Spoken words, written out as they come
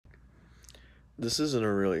This isn't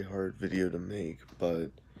a really hard video to make, but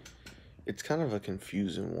it's kind of a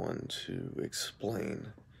confusing one to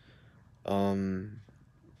explain. Um,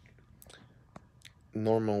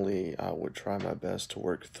 Normally I would try my best to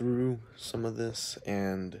work through some of this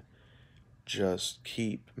and just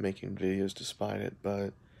keep making videos despite it,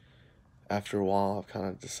 but after a while I've kind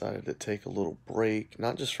of decided to take a little break,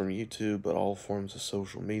 not just from YouTube, but all forms of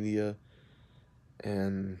social media,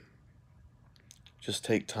 and just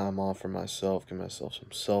take time off for myself, give myself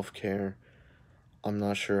some self-care. I'm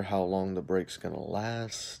not sure how long the break's gonna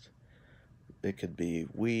last. It could be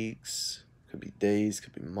weeks, could be days,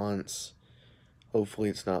 could be months. Hopefully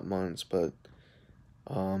it's not months, but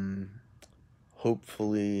um,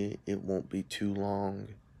 hopefully it won't be too long,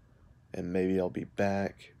 and maybe I'll be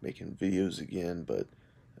back making videos again. But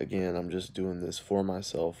again, I'm just doing this for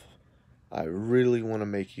myself. I really want to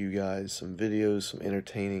make you guys some videos, some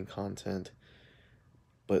entertaining content,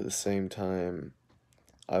 but at the same time,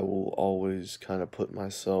 I will always kind of put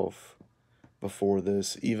myself before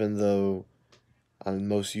this, even though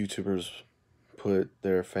most YouTubers put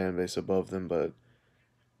their fan base above them, but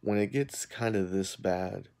when it gets kind of this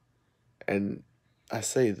bad, and I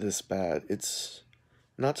say this bad, it's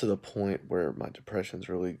not to the point where my depression's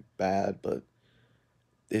really bad, but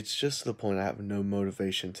it's just to the point I have no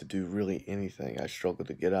motivation to do really anything. I struggle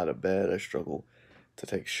to get out of bed, I struggle to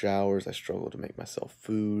take showers, I struggle to make myself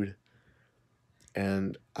food,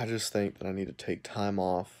 and I just think that I need to take time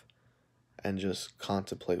off and just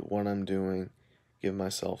contemplate what I'm doing, give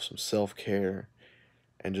myself some self-care,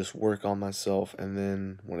 and just work on myself. And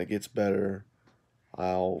then when it gets better,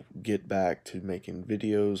 I'll get back to making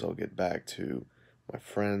videos, I'll get back to my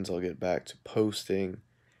friends, I'll get back to posting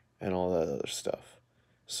and all that other stuff.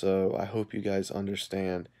 So I hope you guys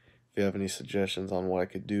understand. If you have any suggestions on what I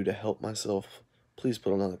could do to help myself, please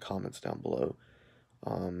put them in the comments down below.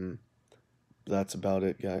 That's about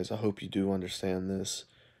it, guys. I hope you do understand this.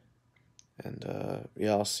 And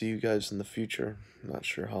yeah, I'll see you guys in the future. I'm not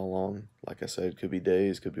sure how long. Like I said, could be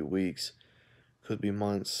days, could be weeks, could be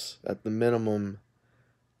months. At the minimum,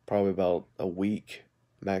 probably about a week.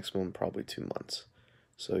 Maximum, probably 2 months.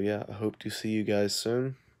 So yeah, I hope to see you guys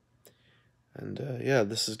soon. And yeah,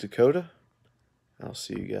 this is Dakota. I'll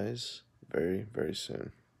see you guys very, very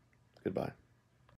soon. Goodbye.